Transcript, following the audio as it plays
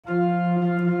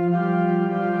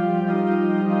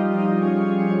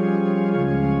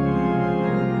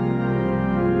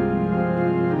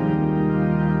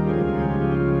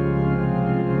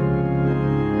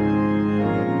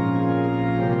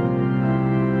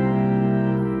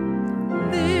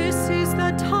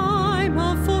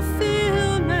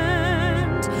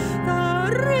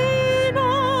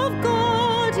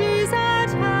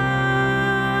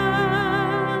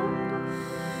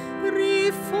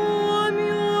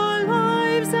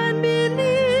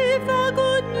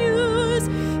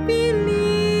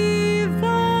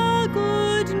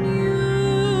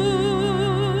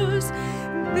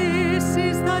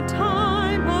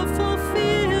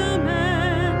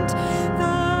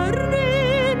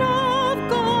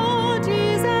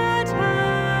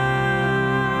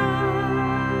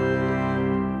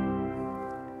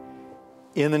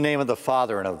In the name of the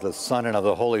Father, and of the Son, and of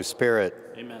the Holy Spirit.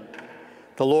 Amen.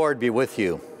 The Lord be with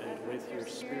you. And with your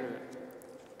spirit.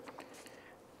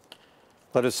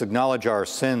 Let us acknowledge our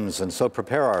sins and so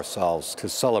prepare ourselves to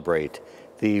celebrate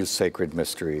these sacred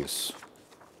mysteries.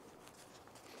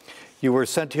 You were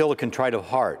sent to heal a contrite of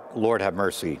heart. Lord, have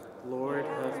mercy. Lord,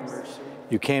 have mercy.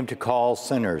 You came to call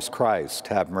sinners. Christ,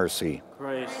 have mercy.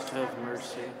 Christ, have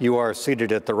mercy. You are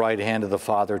seated at the right hand of the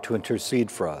Father to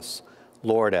intercede for us.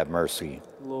 Lord, have mercy.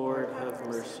 Lord, have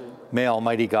mercy. May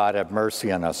Almighty God have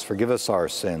mercy on us, forgive us our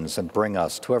sins, and bring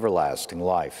us to everlasting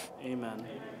life. Amen.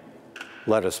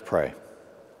 Let us pray.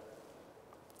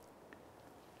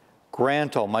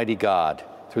 Grant, Almighty God,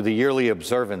 through the yearly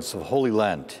observance of Holy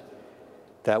Lent,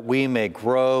 that we may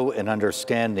grow in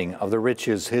understanding of the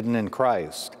riches hidden in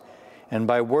Christ, and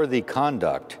by worthy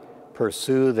conduct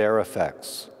pursue their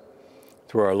effects.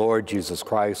 Through our Lord Jesus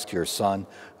Christ, your Son,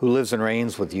 who lives and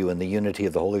reigns with you in the unity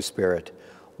of the Holy Spirit,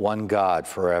 one God,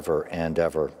 forever and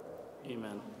ever.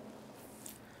 Amen.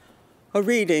 A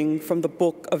reading from the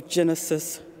book of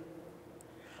Genesis.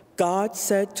 God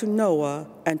said to Noah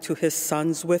and to his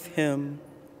sons with him,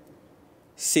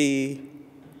 "See,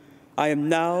 I am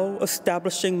now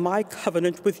establishing my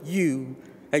covenant with you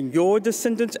and your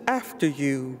descendants after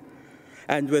you,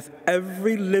 and with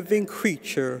every living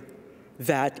creature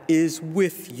that is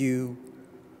with you,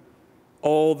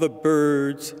 all the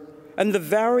birds and the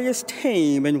various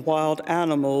tame and wild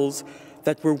animals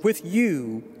that were with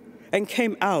you and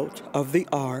came out of the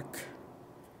ark.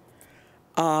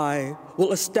 I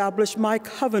will establish my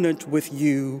covenant with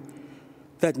you,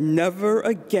 that never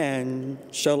again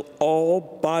shall all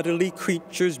bodily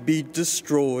creatures be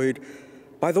destroyed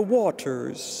by the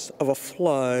waters of a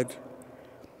flood.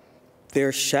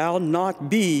 There shall not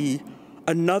be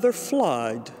another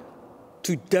flood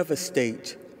to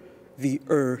devastate the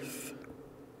earth."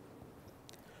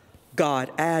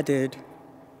 God added,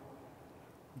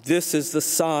 "This is the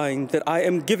sign that I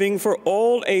am giving for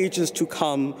all ages to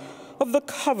come of the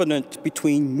covenant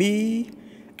between me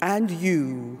and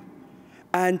you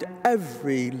and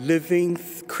every living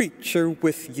creature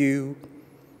with you.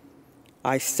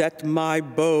 I set my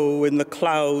bow in the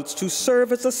clouds to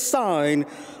serve as a sign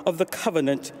of the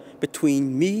covenant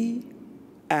between me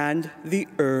and the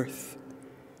earth.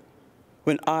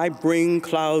 When I bring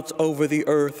clouds over the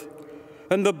earth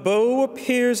and the bow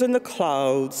appears in the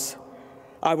clouds,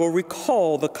 I will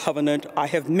recall the covenant I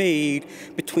have made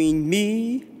between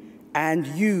me and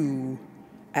you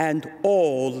and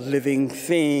all living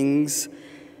things,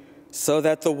 so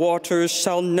that the waters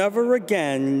shall never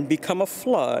again become a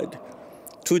flood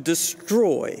to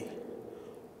destroy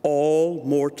all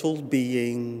mortal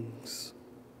beings."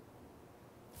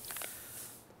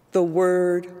 The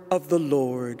word of the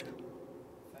Lord.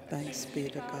 Thanks be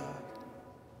to God.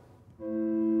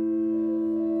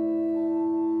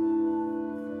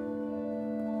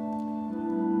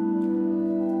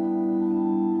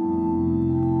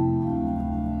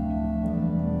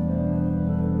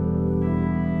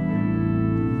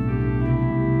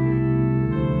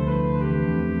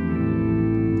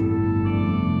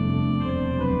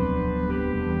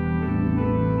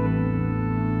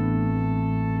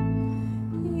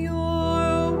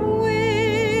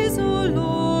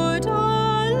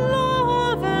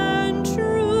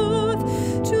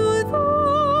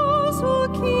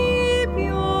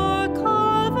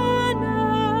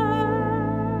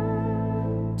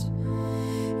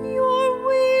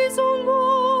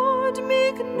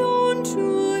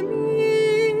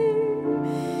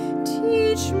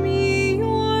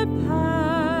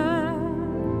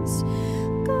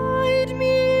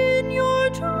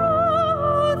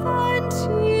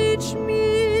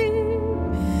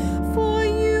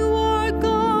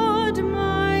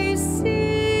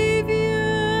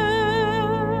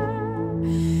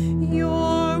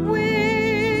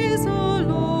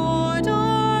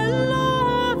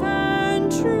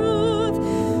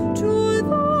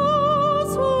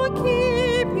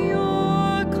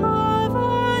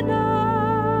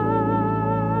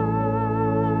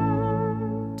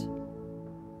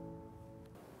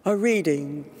 A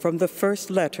reading from the first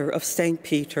letter of St.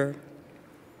 Peter.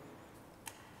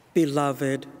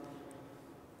 Beloved,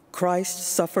 Christ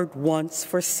suffered once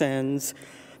for sins,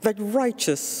 that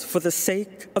righteous for the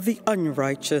sake of the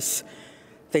unrighteous,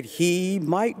 that he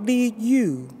might lead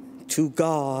you to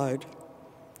God.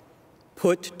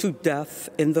 Put to death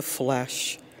in the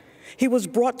flesh, he was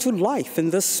brought to life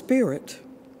in the Spirit.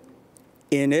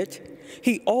 In it,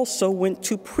 he also went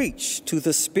to preach to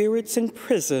the spirits in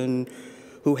prison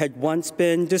who had once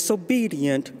been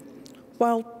disobedient,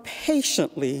 while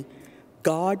patiently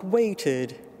God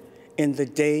waited in the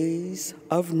days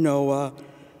of Noah,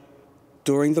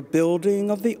 during the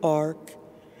building of the ark,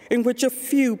 in which a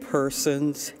few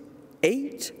persons,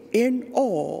 8 in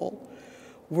all,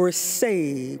 were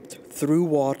saved through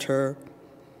water.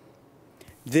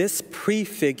 This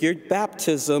prefigured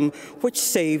baptism which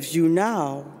saves you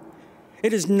now.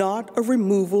 It is not a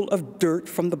removal of dirt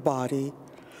from the body,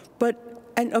 but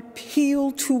an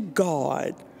appeal to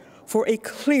God for a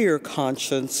clear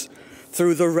conscience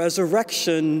through the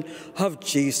resurrection of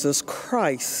Jesus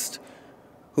Christ,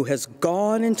 who has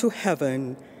gone into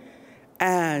heaven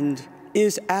and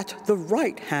is at the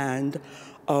right hand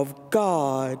of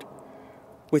God,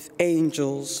 with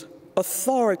angels,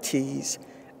 authorities,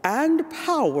 and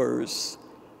powers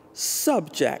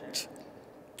subject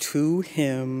to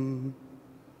him.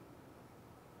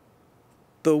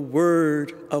 The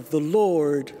word of the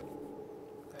Lord.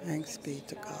 Thanks be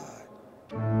to God.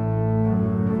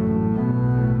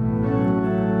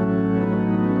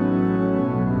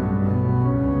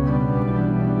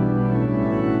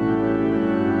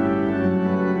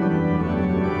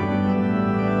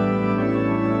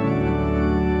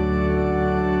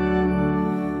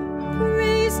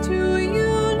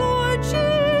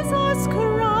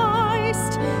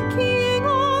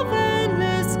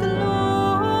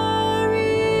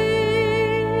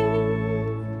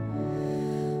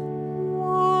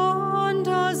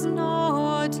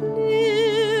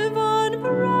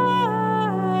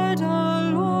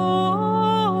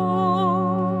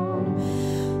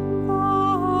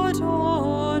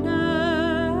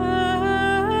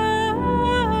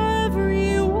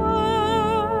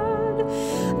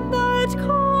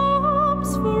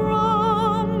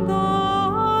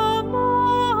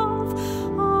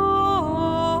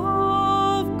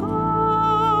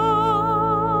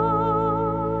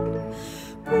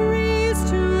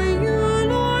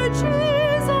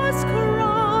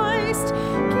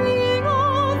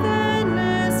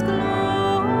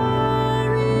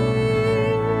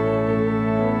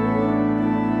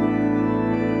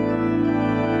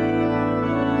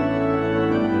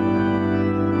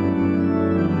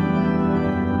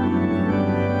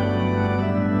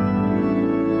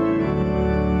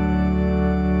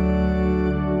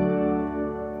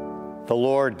 The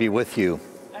Lord be with you.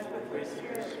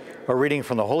 A reading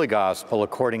from the Holy Gospel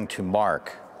according to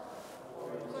Mark.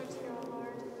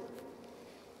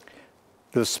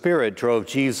 The Spirit drove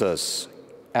Jesus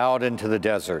out into the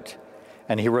desert,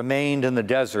 and he remained in the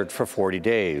desert for 40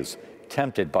 days,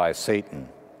 tempted by Satan.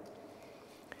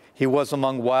 He was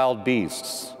among wild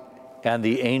beasts, and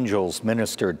the angels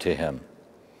ministered to him.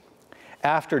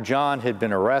 After John had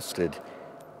been arrested,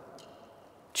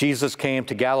 Jesus came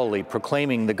to Galilee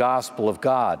proclaiming the gospel of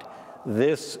God.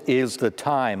 This is the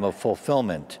time of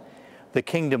fulfillment. The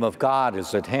kingdom of God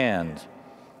is at hand.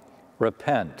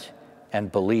 Repent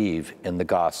and believe in the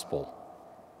gospel.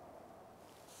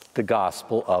 The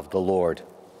gospel of the Lord.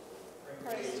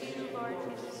 Praise to you, Lord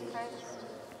Jesus Christ.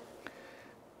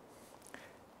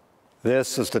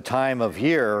 This is the time of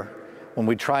year when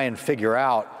we try and figure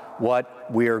out what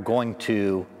we are going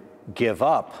to give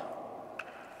up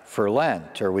for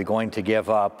Lent. Are we going to give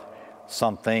up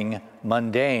something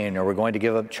mundane? Are we going to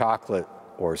give up chocolate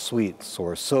or sweets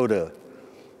or soda?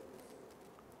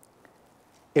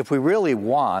 If we really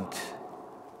want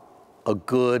a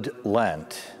good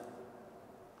Lent,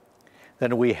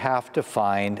 then we have to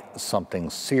find something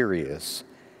serious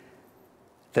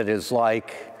that is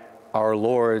like our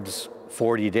Lord's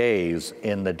 40 days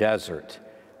in the desert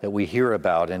that we hear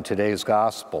about in today's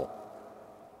gospel.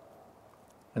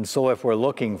 And so if we're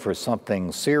looking for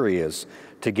something serious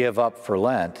to give up for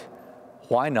Lent,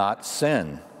 why not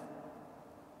sin?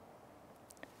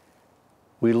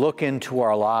 We look into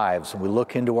our lives and we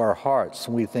look into our hearts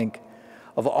and we think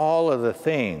of all of the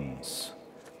things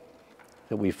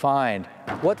that we find.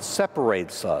 What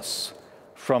separates us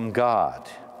from God?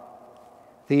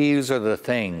 These are the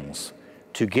things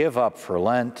to give up for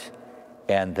Lent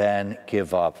and then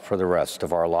give up for the rest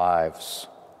of our lives.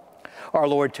 Our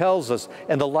Lord tells us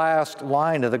in the last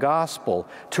line of the gospel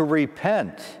to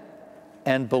repent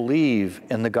and believe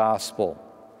in the gospel.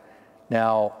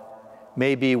 Now,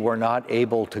 maybe we're not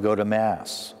able to go to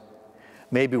Mass.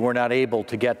 Maybe we're not able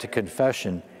to get to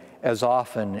confession as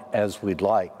often as we'd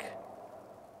like.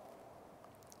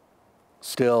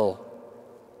 Still,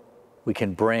 we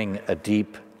can bring a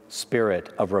deep spirit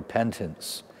of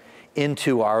repentance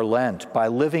into our Lent by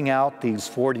living out these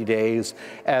 40 days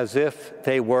as if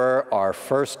they were our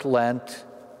first Lent,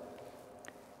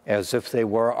 as if they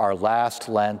were our last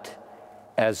Lent,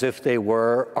 as if they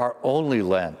were our only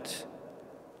Lent,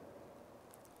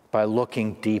 by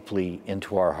looking deeply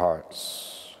into our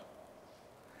hearts,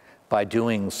 by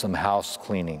doing some house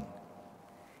cleaning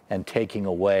and taking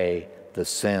away the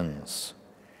sins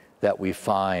that we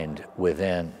find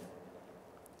within.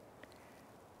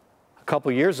 A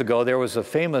couple years ago, there was a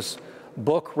famous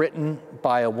book written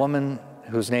by a woman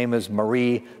whose name is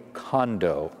Marie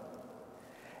Kondo.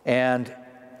 And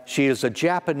she is a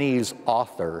Japanese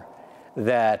author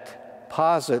that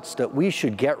posits that we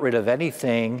should get rid of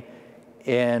anything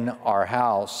in our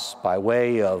house by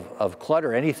way of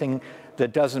clutter, anything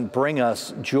that doesn't bring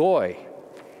us joy.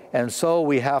 And so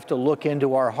we have to look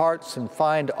into our hearts and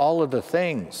find all of the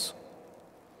things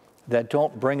that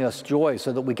don't bring us joy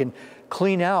so that we can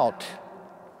clean out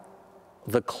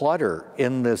the clutter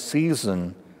in this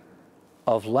season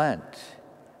of Lent,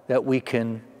 that we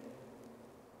can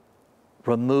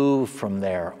remove from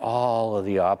there all of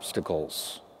the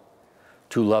obstacles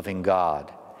to loving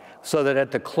God, so that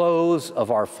at the close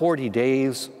of our 40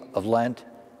 days of Lent,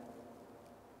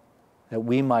 that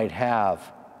we might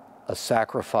have a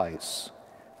sacrifice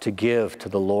to give to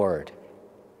the Lord,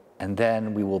 and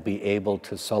then we will be able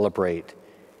to celebrate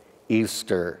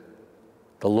Easter,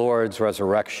 the Lord's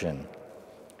resurrection,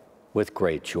 with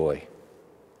great joy.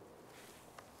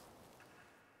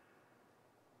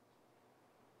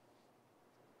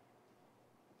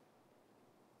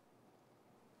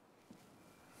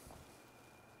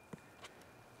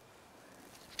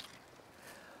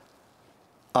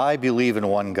 I believe in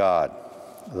one God,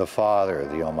 the Father,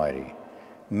 the Almighty,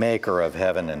 maker of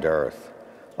heaven and earth,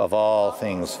 of all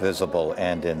things visible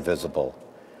and invisible.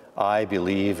 I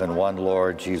believe in one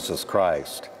Lord Jesus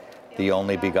Christ, the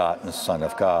only begotten Son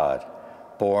of God,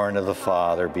 born of the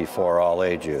Father before all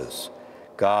ages,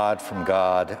 God from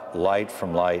God, light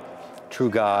from light, true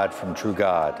God from true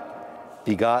God,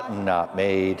 begotten, not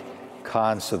made,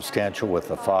 consubstantial with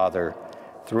the Father.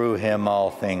 Through him all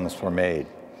things were made.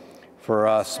 For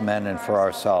us men and for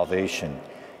our salvation,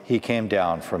 he came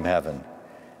down from heaven,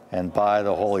 and by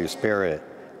the Holy Spirit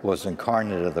was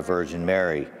incarnate of the Virgin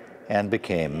Mary and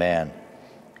became man.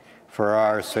 For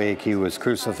our sake he was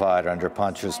crucified under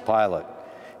Pontius Pilate.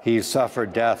 He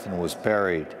suffered death and was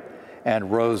buried,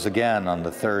 and rose again on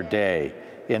the third day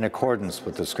in accordance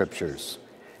with the Scriptures.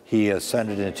 He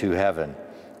ascended into heaven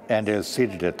and is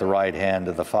seated at the right hand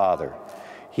of the Father.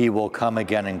 He will come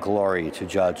again in glory to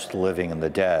judge the living and the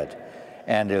dead,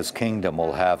 and his kingdom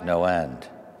will have no end.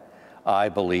 I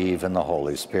believe in the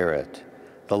Holy Spirit,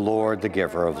 the Lord, the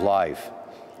giver of life,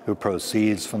 who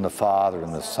proceeds from the Father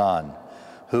and the Son,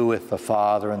 who with the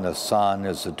Father and the Son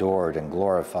is adored and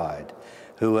glorified,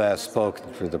 who has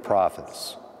spoken through the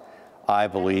prophets. I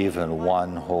believe in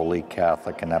one holy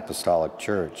Catholic and Apostolic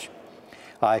Church.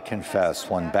 I confess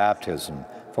one baptism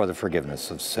for the forgiveness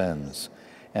of sins,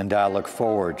 and I look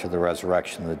forward to the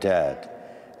resurrection of the dead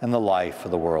and the life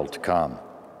of the world to come.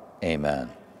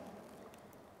 Amen.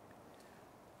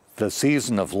 The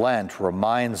season of Lent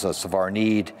reminds us of our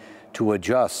need to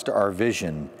adjust our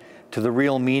vision to the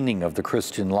real meaning of the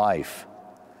Christian life.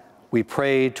 We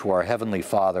pray to our Heavenly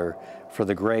Father for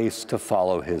the grace to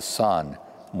follow his Son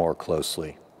more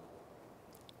closely.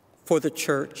 For the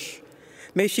Church,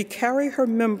 may she carry her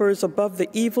members above the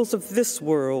evils of this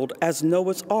world as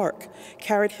Noah's ark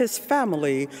carried his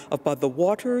family above the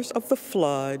waters of the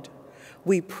flood.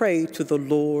 We pray to the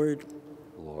Lord.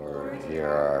 Lord, hear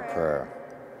our prayer.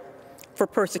 For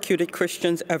persecuted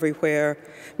Christians everywhere,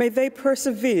 may they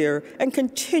persevere and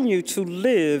continue to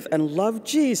live and love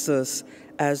Jesus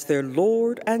as their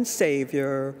Lord and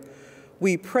Savior.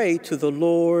 We pray to the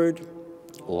Lord.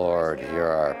 Lord, hear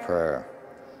our prayer.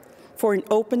 For an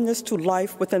openness to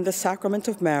life within the sacrament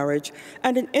of marriage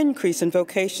and an increase in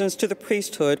vocations to the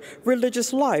priesthood,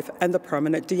 religious life, and the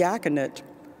permanent diaconate.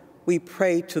 We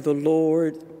pray to the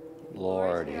Lord.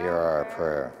 Lord, hear our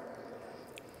prayer.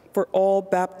 For all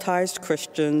baptized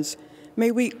Christians,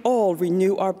 may we all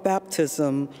renew our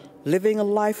baptism, living a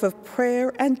life of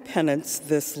prayer and penance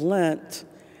this Lent.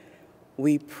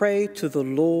 We pray to the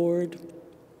Lord.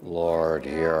 Lord,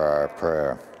 hear our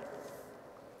prayer.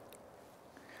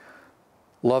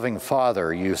 Loving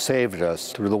Father, you saved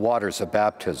us through the waters of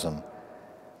baptism.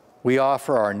 We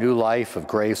offer our new life of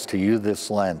grace to you this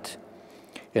Lent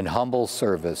in humble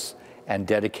service and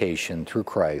dedication through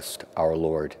Christ our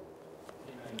Lord.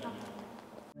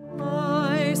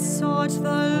 I sought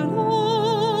the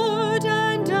Lord,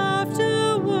 and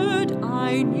afterward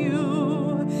I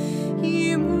knew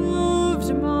he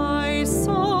moved my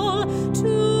soul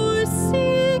to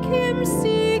seek him,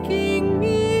 seeking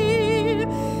me.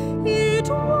 It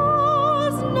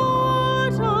was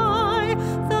not I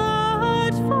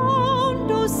that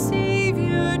found, O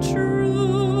Savior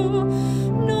true,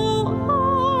 no,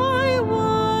 I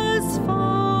was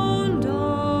found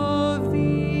of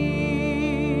thee.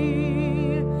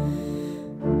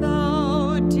 Thou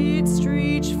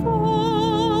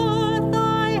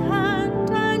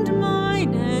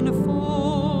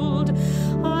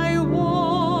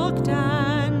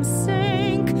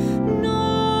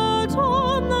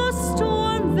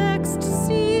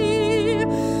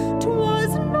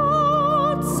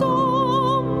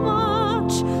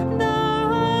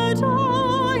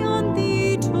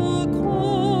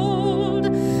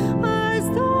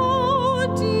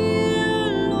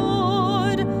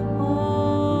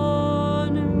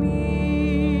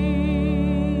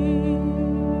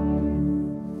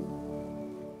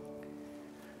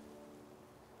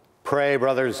Pray,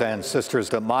 brothers and sisters,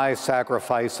 that my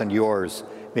sacrifice and yours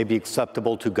may be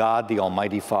acceptable to God, the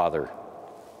Almighty Father.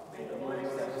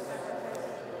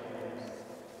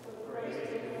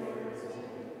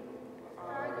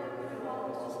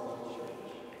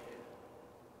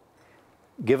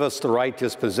 Give us the right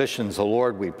dispositions, O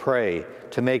Lord, we pray,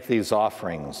 to make these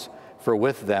offerings, for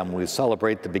with them we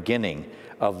celebrate the beginning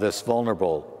of this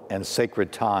vulnerable and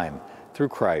sacred time through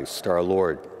Christ our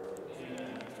Lord. Amen.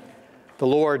 The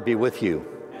Lord be with you.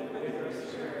 And with your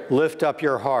spirit. Lift up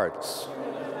your hearts.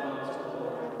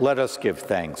 Let us give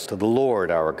thanks to the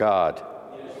Lord our God.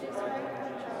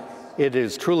 It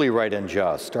is truly right and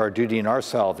just, our duty and our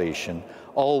salvation,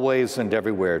 always and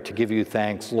everywhere, to give you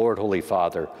thanks, Lord, Holy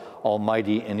Father,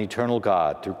 Almighty and eternal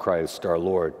God, through Christ our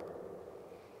Lord.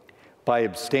 By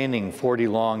abstaining 40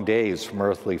 long days from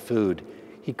earthly food,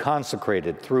 he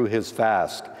consecrated through his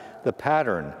fast the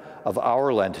pattern of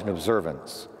our Lenten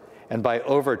observance, and by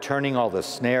overturning all the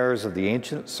snares of the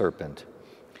ancient serpent,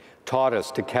 taught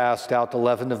us to cast out the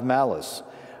leaven of malice,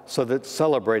 so that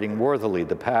celebrating worthily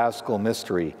the Paschal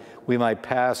mystery, we might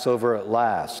pass over at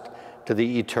last to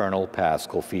the eternal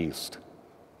Paschal feast.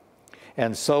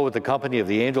 And so, with the company of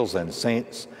the angels and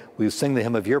saints, we sing the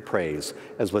hymn of your praise,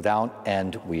 as without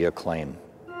end we acclaim.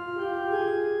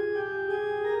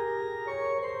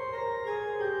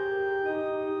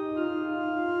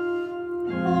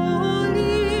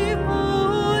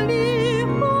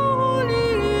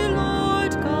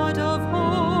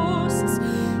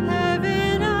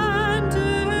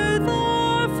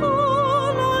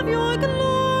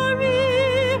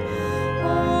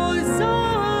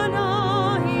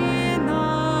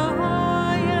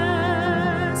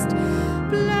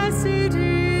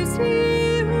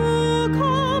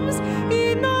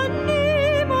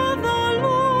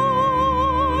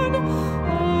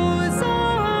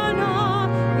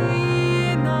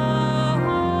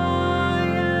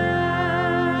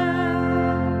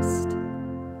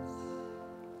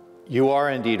 You are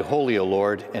indeed holy, O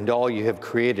Lord, and all you have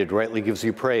created rightly gives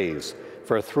you praise.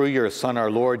 For through your Son, our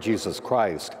Lord Jesus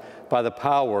Christ, by the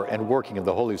power and working of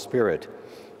the Holy Spirit,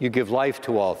 you give life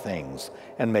to all things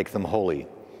and make them holy.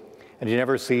 And you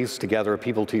never cease to gather a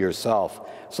people to yourself,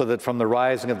 so that from the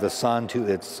rising of the sun to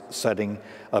its setting,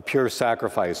 a pure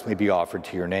sacrifice may be offered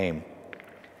to your name.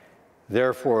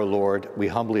 Therefore, Lord, we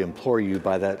humbly implore you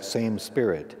by that same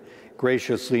Spirit,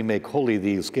 graciously make holy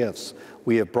these gifts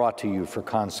we have brought to you for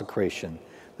consecration,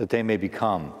 that they may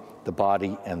become the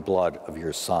body and blood of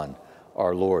your Son,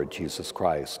 our Lord Jesus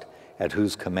Christ, at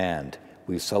whose command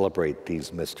we celebrate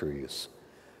these mysteries.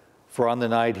 For on the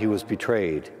night he was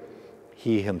betrayed,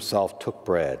 he himself took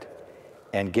bread,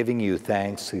 and giving you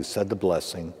thanks, he said the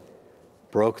blessing,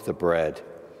 broke the bread,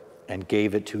 and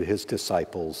gave it to his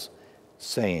disciples,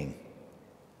 saying,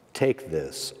 "Take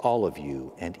this, all of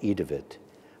you, and eat of it,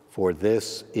 for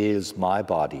this is my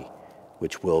body,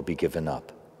 which will be given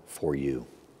up for you."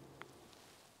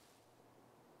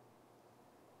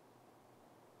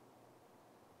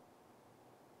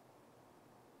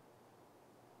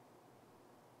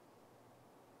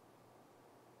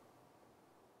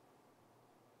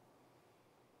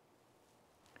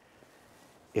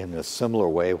 In a similar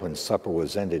way, when supper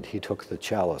was ended, he took the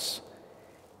chalice,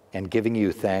 and giving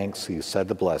you thanks, he said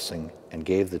the blessing, and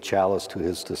gave the chalice to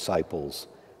his disciples,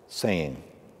 saying,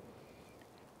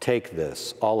 "Take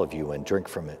this, all of you, and drink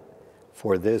from it,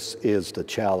 for this is the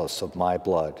chalice of my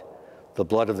blood, the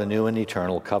blood of the new and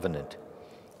eternal covenant,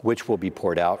 which will be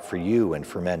poured out for you and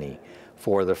for many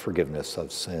for the forgiveness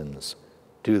of sins.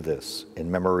 Do this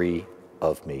in memory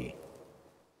of me."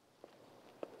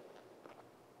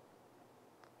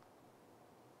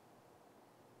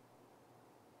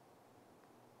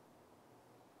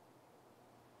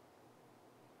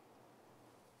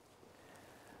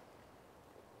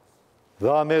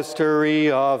 The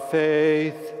mystery of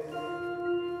faith.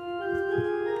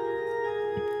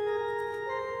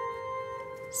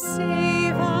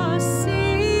 Save us,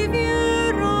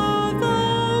 Savior of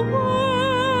the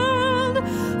world,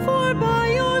 for by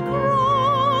your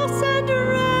cross and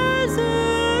resurrection,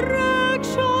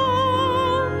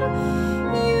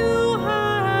 you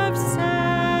have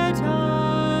set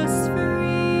us free.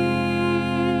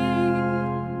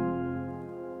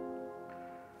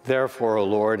 Therefore, O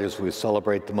Lord, as we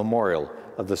celebrate the memorial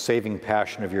of the saving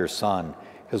passion of your Son,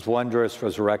 his wondrous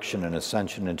resurrection and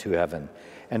ascension into heaven,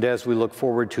 and as we look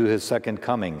forward to his second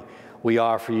coming, we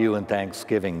offer you in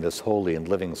thanksgiving this holy and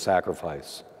living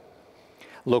sacrifice.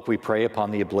 Look, we pray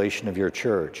upon the oblation of your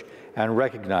church, and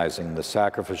recognizing the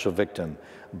sacrificial victim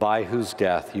by whose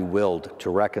death you willed to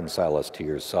reconcile us to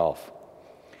yourself.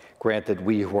 Grant that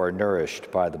we who are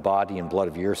nourished by the body and blood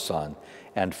of your Son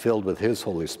and filled with his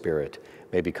Holy Spirit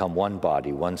may become one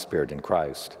body, one spirit in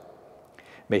Christ.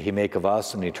 May he make of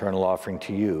us an eternal offering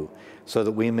to you, so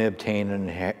that we may obtain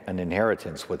an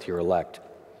inheritance with your elect,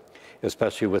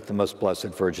 especially with the most blessed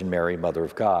Virgin Mary, Mother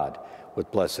of God, with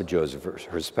blessed Joseph,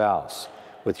 her spouse,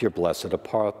 with your blessed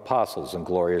apostles and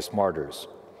glorious martyrs,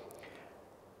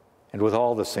 and with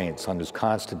all the saints on whose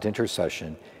constant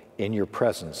intercession in your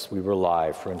presence we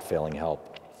rely for unfailing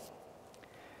help.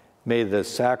 May the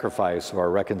sacrifice of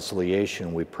our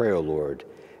reconciliation, we pray, O Lord,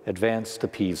 advance the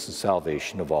peace and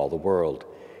salvation of all the world.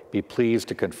 Be pleased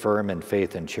to confirm in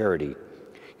faith and charity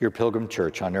your pilgrim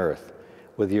church on earth,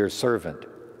 with your servant,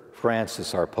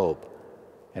 Francis our Pope,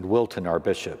 and Wilton our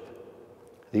Bishop,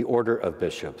 the order of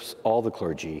bishops, all the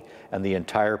clergy, and the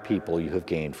entire people you have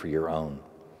gained for your own.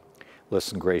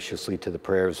 Listen graciously to the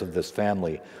prayers of this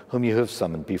family, whom you have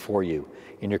summoned before you.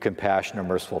 In your compassion, O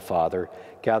merciful Father,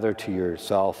 gather to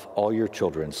yourself all your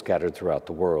children scattered throughout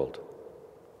the world.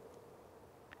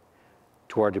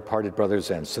 To our departed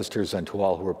brothers and sisters, and to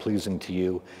all who are pleasing to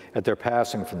you, at their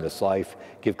passing from this life,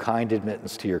 give kind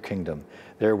admittance to your kingdom.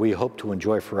 There we hope to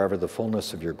enjoy forever the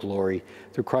fullness of your glory,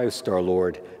 through Christ our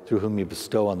Lord, through whom you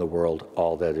bestow on the world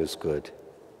all that is good.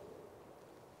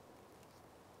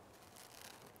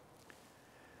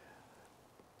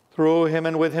 Through him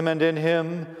and with him and in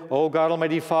him, O God,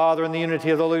 Almighty Father, in the unity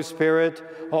of the Holy Spirit,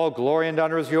 all glory and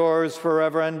honor is yours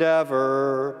forever and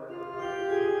ever.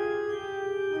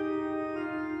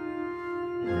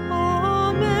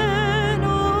 Amen,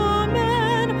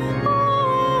 amen, amen.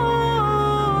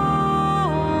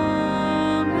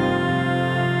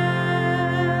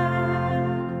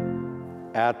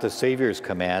 At the Savior's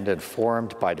command and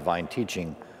formed by divine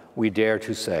teaching, we dare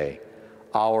to say,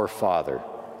 Our Father,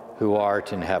 who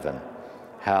art in heaven,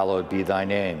 hallowed be thy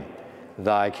name.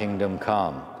 Thy kingdom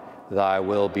come, thy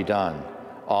will be done,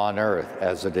 on earth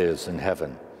as it is in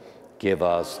heaven. Give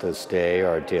us this day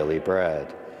our daily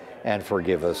bread, and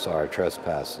forgive us our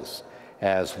trespasses,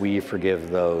 as we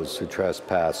forgive those who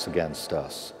trespass against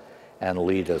us. And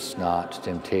lead us not to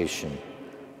temptation,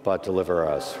 but deliver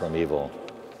us from evil.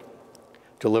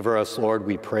 Deliver us, Lord,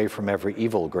 we pray, from every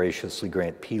evil. Graciously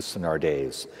grant peace in our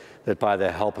days, that by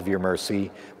the help of your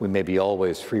mercy we may be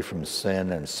always free from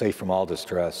sin and safe from all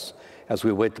distress, as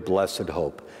we wait the blessed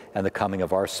hope and the coming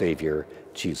of our Savior,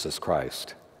 Jesus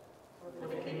Christ.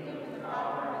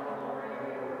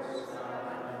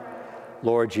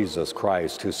 Lord Jesus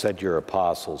Christ, who said to your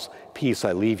apostles, Peace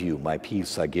I leave you, my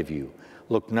peace I give you,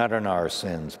 look not on our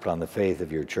sins, but on the faith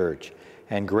of your church,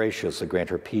 and graciously grant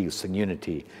her peace and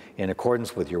unity in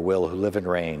accordance with your will, who live and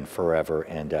reign forever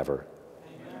and ever.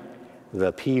 Amen.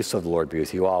 The peace of the Lord be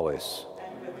with you always.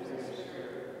 And with your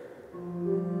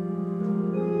spirit.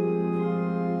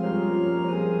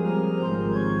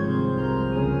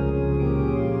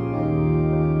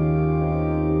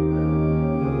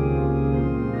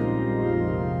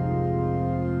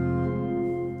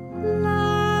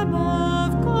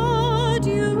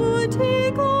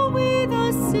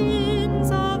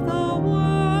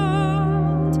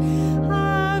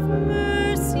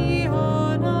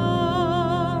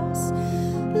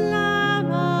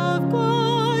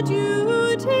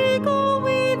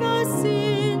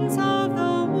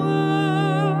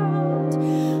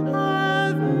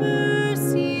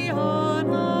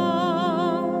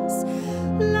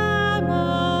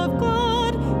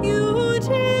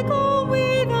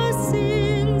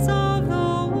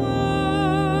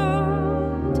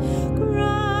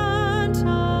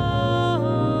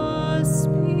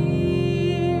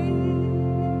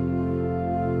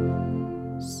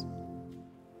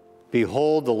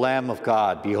 Behold the Lamb of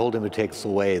God, behold him who takes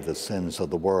away the sins of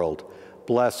the world.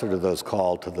 Blessed are those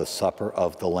called to the supper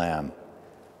of the Lamb.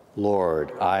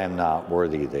 Lord, I am not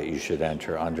worthy that you should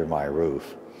enter under my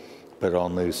roof, but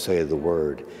only say the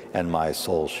word, and my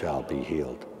soul shall be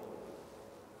healed.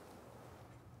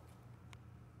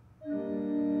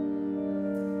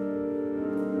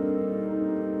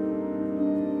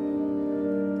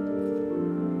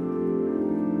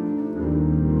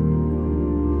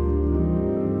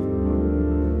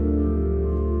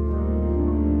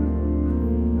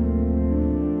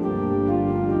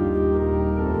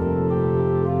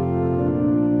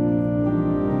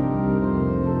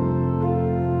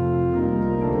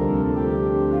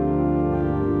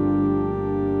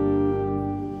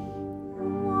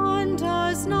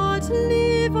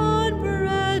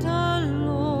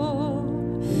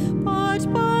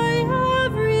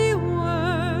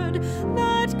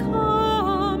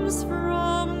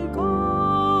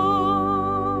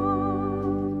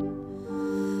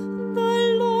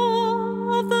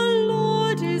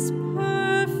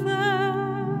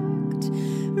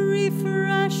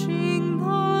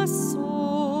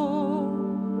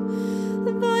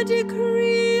 The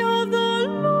decree of the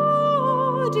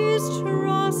Lord is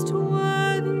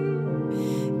trustworthy,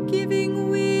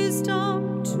 giving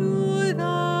wisdom to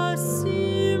the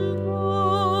simple.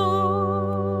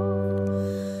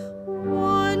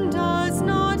 One does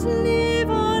not live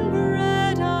on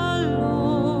bread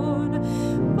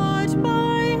alone, but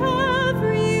by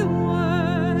every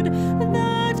word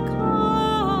that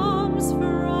comes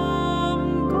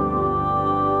from God.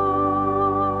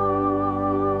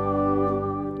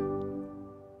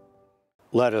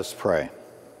 Let us pray.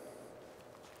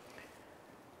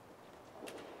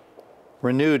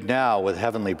 Renewed now with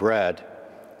heavenly bread,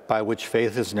 by which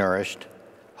faith is nourished,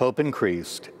 hope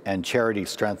increased, and charity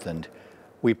strengthened,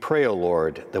 we pray, O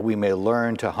Lord, that we may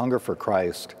learn to hunger for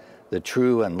Christ, the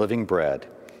true and living bread,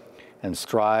 and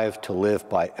strive to live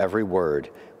by every word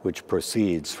which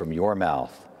proceeds from your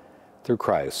mouth, through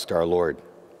Christ our Lord.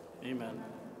 Amen.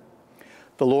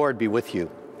 The Lord be with you.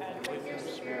 And with your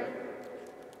spirit.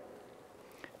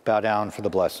 Bow down for the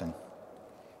blessing.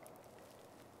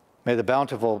 May the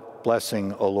bountiful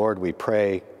blessing, O Lord, we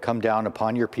pray, come down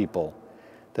upon your people,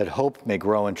 that hope may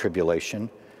grow in tribulation,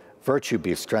 virtue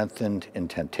be strengthened in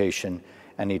temptation,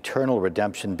 and eternal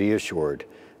redemption be assured,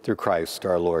 through Christ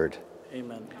our Lord.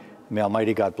 Amen. May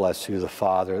Almighty God bless you, the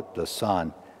Father, the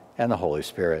Son, and the Holy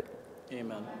Spirit.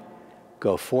 Amen.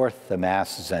 Go forth, the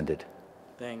Mass is ended.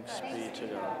 Thanks be to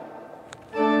God.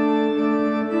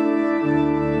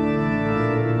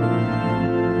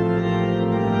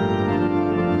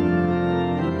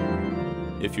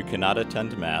 If you cannot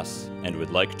attend Mass and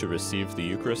would like to receive the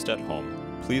Eucharist at home,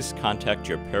 please contact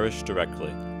your parish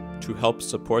directly. To help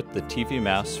support the TV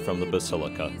Mass from the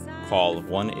Basilica, call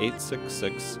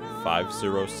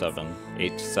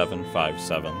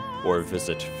 1-866-507-8757 or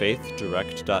visit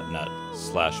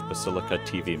faithdirect.net/Basilica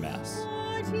TV Mass.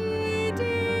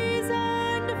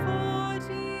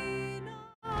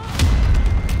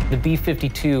 The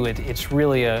B-52, it's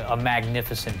really a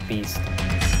magnificent beast.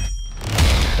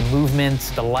 The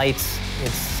movements, the lights,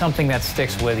 it's something that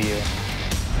sticks with you.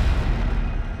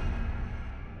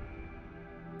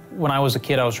 When I was a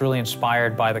kid, I was really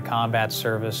inspired by the combat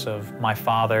service of my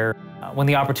father. When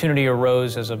the opportunity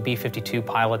arose as a B-52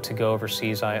 pilot to go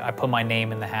overseas, I put my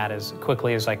name in the hat as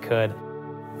quickly as I could.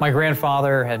 My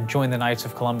grandfather had joined the Knights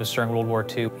of Columbus during World War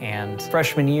II, and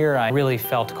freshman year, I really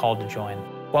felt called to join.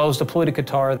 While I was deployed to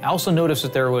Qatar, I also noticed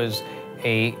that there was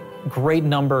a great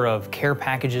number of care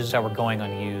packages that were going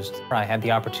unused. I had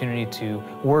the opportunity to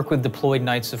work with deployed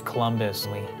Knights of Columbus.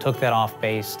 We took that off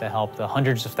base to help the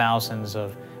hundreds of thousands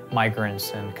of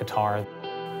migrants in Qatar.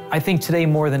 I think today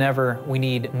more than ever, we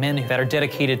need men that are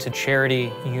dedicated to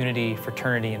charity, unity,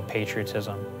 fraternity, and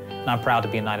patriotism. And I'm proud to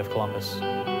be a Knight of Columbus.